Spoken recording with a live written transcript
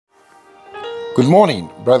Good morning,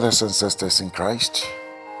 brothers and sisters in Christ.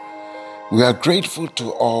 We are grateful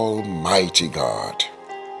to Almighty God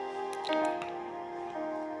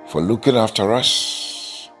for looking after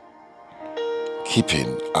us,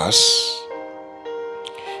 keeping us,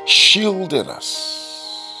 shielding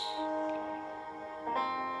us,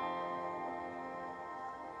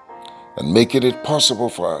 and making it possible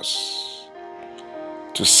for us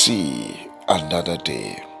to see another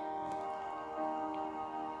day.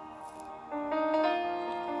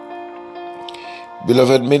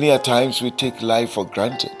 Beloved, many a times we take life for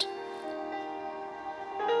granted.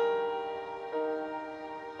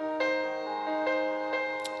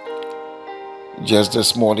 Just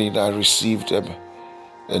this morning, I received a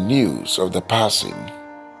news of the passing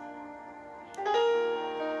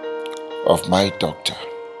of my doctor.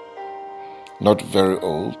 Not very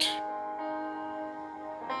old,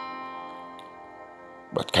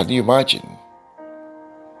 but can you imagine?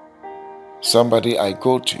 Somebody I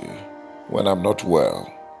go to when I'm not well.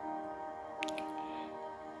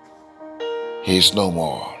 He is no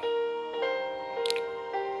more.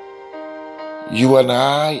 You and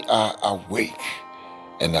I are awake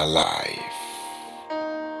and alive.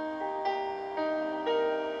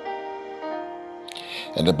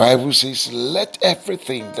 And the Bible says, let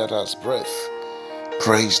everything that has breath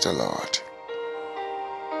praise the Lord.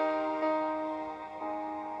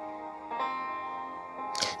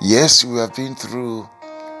 Yes, we have been through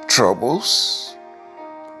troubles.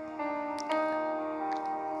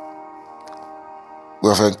 We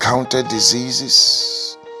have encountered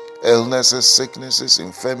diseases, illnesses, sicknesses,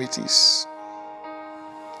 infirmities.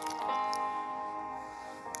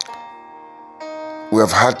 We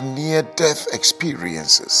have had near-death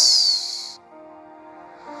experiences.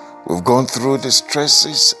 We've gone through the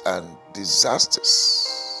stresses and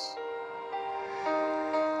disasters.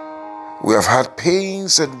 We have had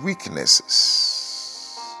pains and weaknesses.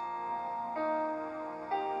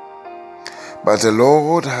 But the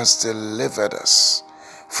Lord has delivered us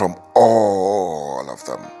from all of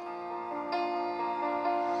them.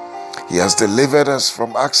 He has delivered us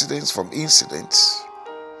from accidents, from incidents,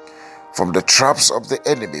 from the traps of the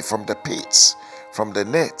enemy, from the pits, from the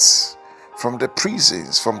nets, from the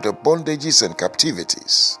prisons, from the bondages and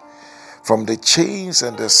captivities, from the chains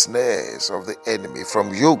and the snares of the enemy,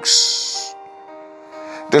 from yokes.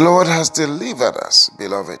 The Lord has delivered us,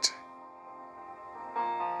 beloved,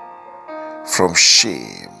 from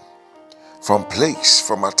shame, from plagues,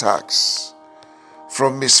 from attacks,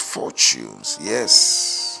 from misfortunes,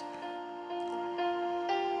 yes,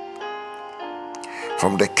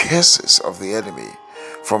 from the curses of the enemy,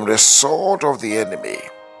 from the sword of the enemy,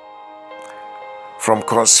 from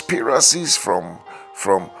conspiracies, from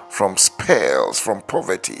spells, from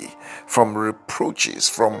poverty, from reproaches,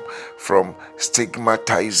 from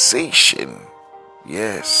stigmatization.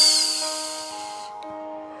 Yes.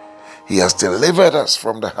 He has delivered us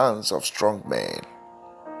from the hands of strong men.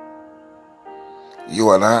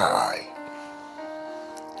 You and I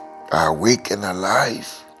are awake and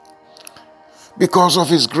alive because of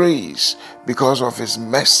His grace, because of His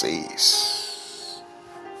mercies.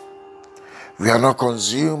 We are not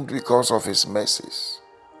consumed because of His mercies.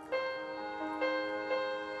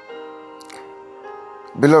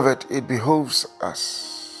 Beloved, it behoves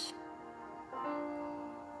us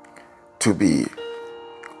to be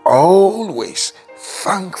always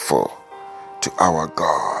thankful to our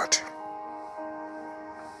God.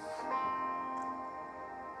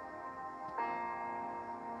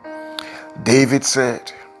 David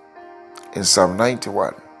said in Psalm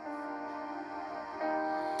 91,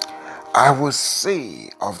 I will say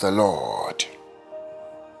of the Lord,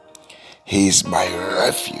 He is my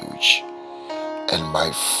refuge and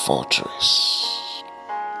my fortress.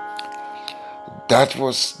 That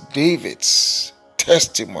was David's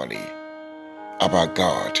testimony about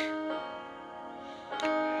God.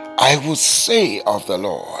 I will say of the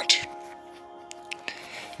Lord.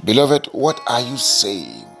 Beloved, what are you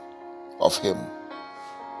saying of Him?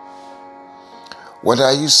 What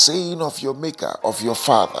are you saying of your Maker, of your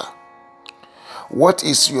Father? What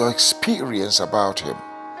is your experience about Him?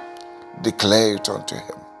 Declare it unto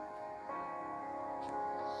Him.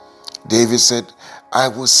 David said, I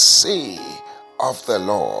will say of the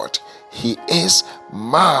Lord, He is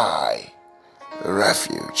my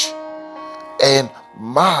refuge and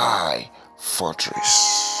my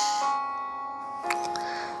fortress.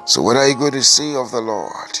 So what are you going to say of the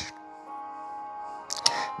Lord?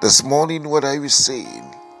 This morning, what are you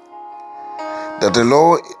saying? That the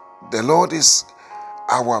Lord is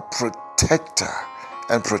our protector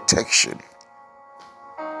and protection.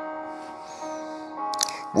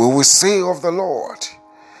 We will say of the Lord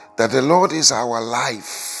that the Lord is our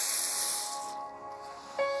life.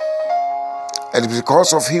 And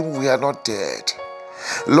because of him, we are not dead.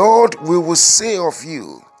 Lord, we will say of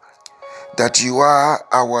you that you are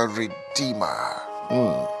our Redeemer.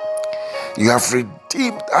 You have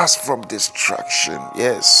redeemed us from destruction.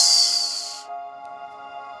 Yes.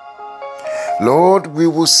 Lord, we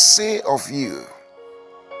will say of you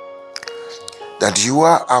that you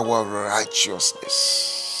are our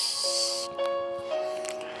righteousness.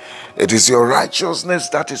 It is your righteousness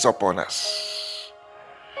that is upon us,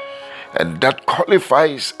 and that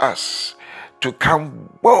qualifies us to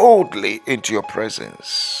come boldly into your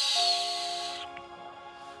presence.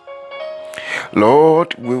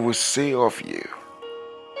 Lord, we will say of you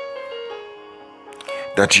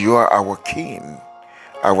that you are our King,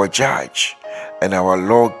 our Judge, and our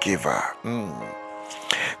Lawgiver.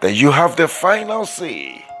 That you have the final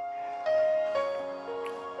say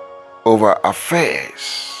over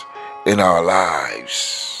affairs in our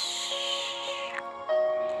lives.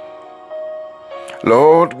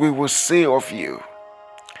 Lord, we will say of you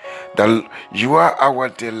that you are our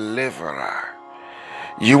deliverer.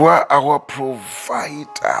 You are our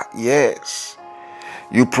provider. Yes.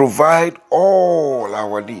 You provide all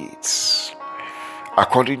our needs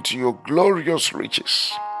according to your glorious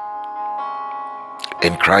riches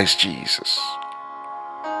in Christ Jesus.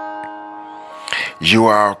 You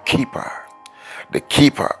are our keeper, the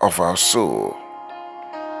keeper of our soul.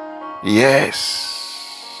 Yes.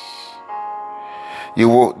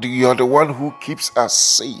 You are the one who keeps us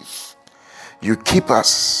safe. You keep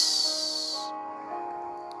us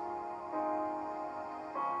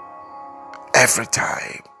every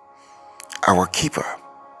time. Our keeper.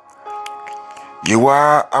 You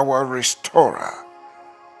are our restorer.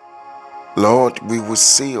 Lord, we will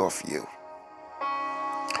say of you,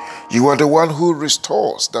 you are the one who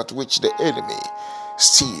restores that which the enemy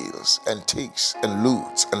steals and takes and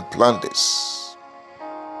loots and plunders.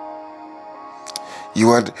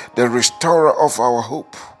 You are the restorer of our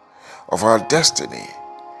hope, of our destiny,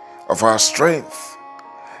 of our strength.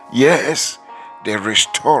 Yes, the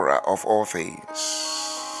restorer of all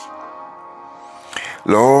things.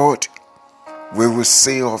 Lord, we will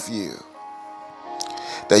say of you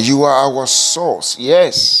that you are our source.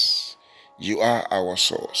 Yes, you are our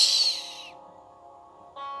source.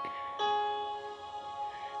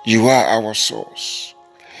 You are our source.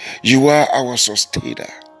 You are our sustainer.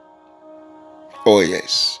 Oh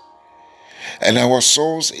yes. And our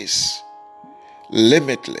source is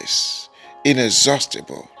limitless,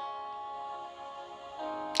 inexhaustible,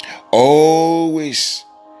 always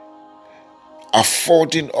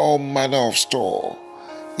affording all manner of store.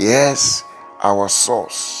 Yes, our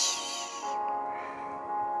source.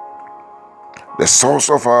 The source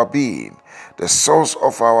of our being, the source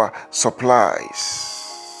of our supplies.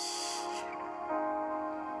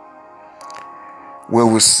 We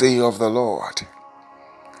will say of the Lord,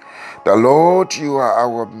 you are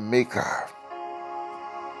our maker.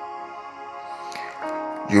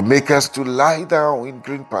 You make us to lie down in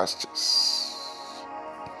green pastures.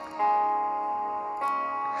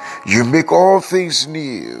 You make all things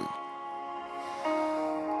new.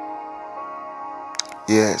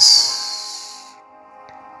 Yes.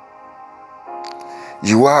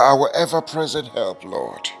 You are our ever-present help,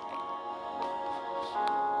 Lord.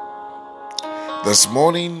 This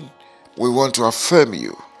morning, we want to affirm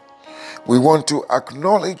you. We want to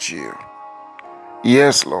acknowledge you.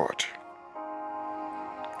 Yes, Lord.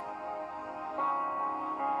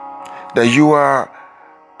 That you are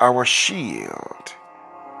our shield,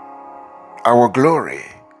 our glory,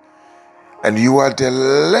 and you are the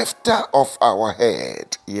lifter of our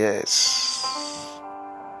head. Yes.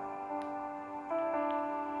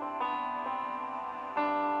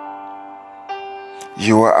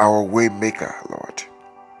 You are our way maker, Lord.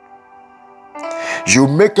 You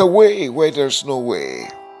make a way where there's no way.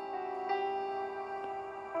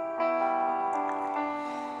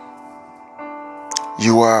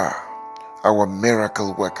 You are our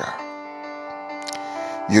miracle worker.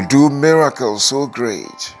 You do miracles so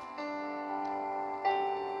great.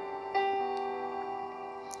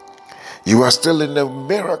 You are still in the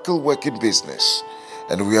miracle working business.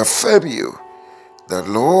 And we affirm you that,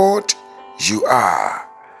 Lord, you are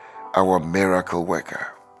our miracle worker.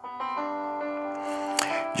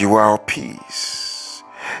 You are our peace.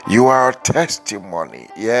 You are our testimony.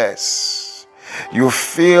 Yes. You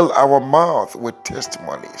fill our mouth with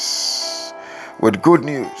testimonies, with good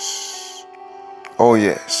news. Oh,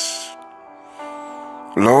 yes.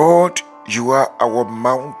 Lord, you are our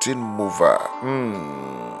mountain mover.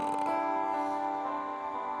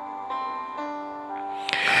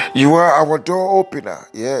 You are our door opener.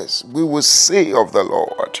 Yes, we will say of the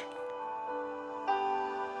Lord.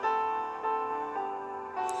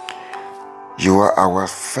 You are our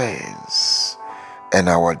fence and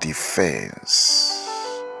our defense.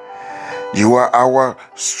 You are our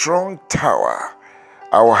strong tower,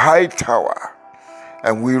 our high tower,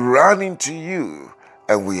 and we run into you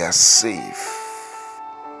and we are safe.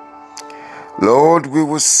 Lord, we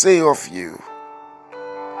will say of you,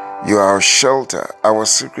 you are our shelter, our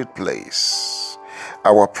secret place,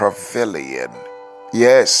 our pavilion.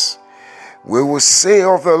 Yes, we will say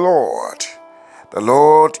of the Lord,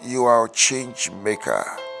 you are our change maker.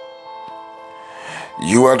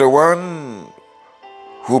 You are the one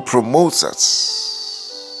who promotes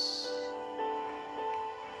us.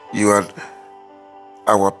 You are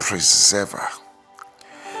our preserver.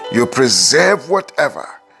 You preserve whatever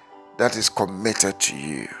that is committed to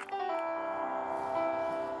you.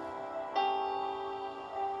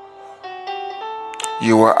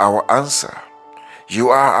 You are our answer. You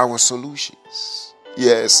are our solutions.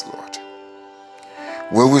 Yes, Lord.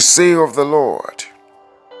 We will say of the Lord,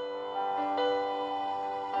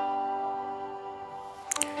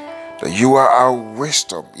 that you are our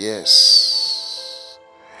wisdom. Yes.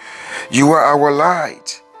 You are our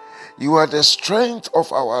light. You are the strength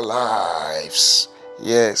of our lives.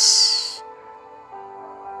 Yes.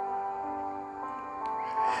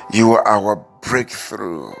 You are our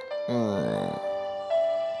breakthrough.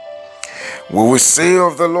 We will say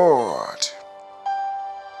of the Lord,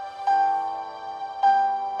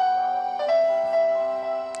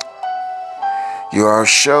 you are our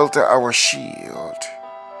shelter, our shield,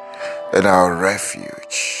 and our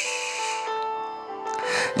refuge.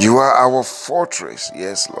 You are our fortress.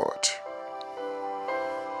 Yes, Lord.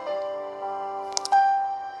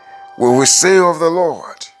 We will say of the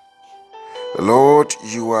Lord,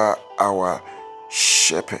 you are our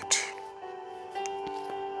shepherd.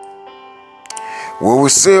 We will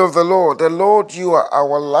say of the Lord, you are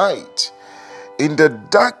our light. In the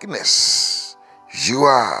darkness, you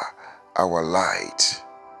are our light.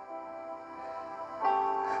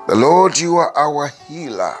 The Lord, you are our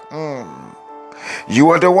healer.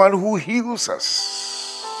 You are the one who heals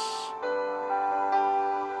us.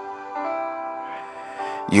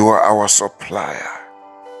 You are our supplier.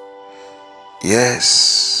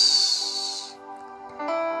 Yes.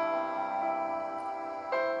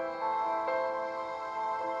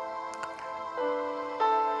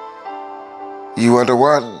 You are the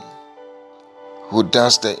one who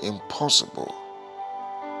does the impossible.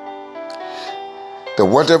 That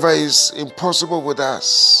whatever is impossible with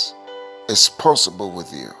us is possible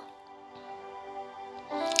with you.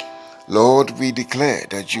 Lord, we declare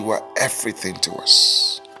that you are everything to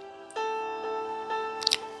us.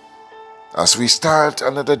 As we start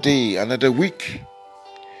another day, another week,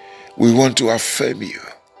 we want to affirm you.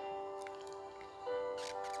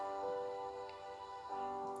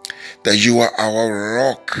 That you are our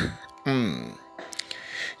rock.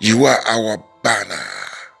 You are our banner.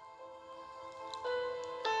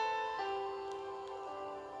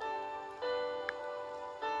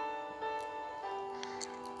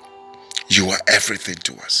 You are everything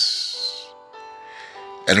to us.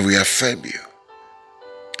 And we affirm you.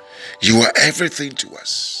 You are everything to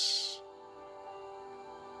us.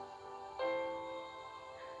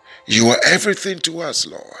 You are everything to us,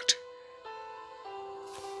 Lord.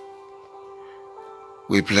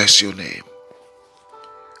 We bless your name.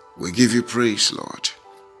 We give you praise, Lord.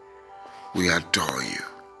 We adore you.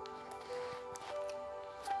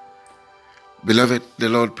 Beloved, the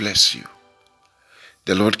Lord bless you.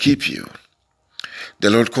 The Lord keep you. The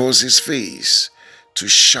Lord cause his face to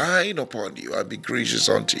shine upon you and be gracious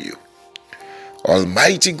unto you.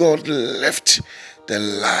 Almighty God lift the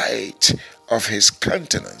light of his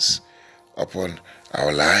countenance upon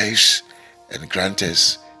our lives and grant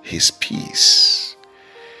us his peace.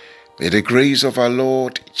 May the grace of our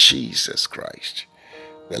Lord Jesus Christ,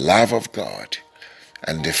 the love of God,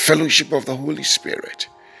 and the fellowship of the Holy Spirit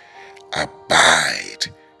abide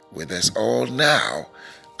with us all now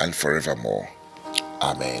and forevermore.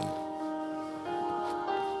 Amen.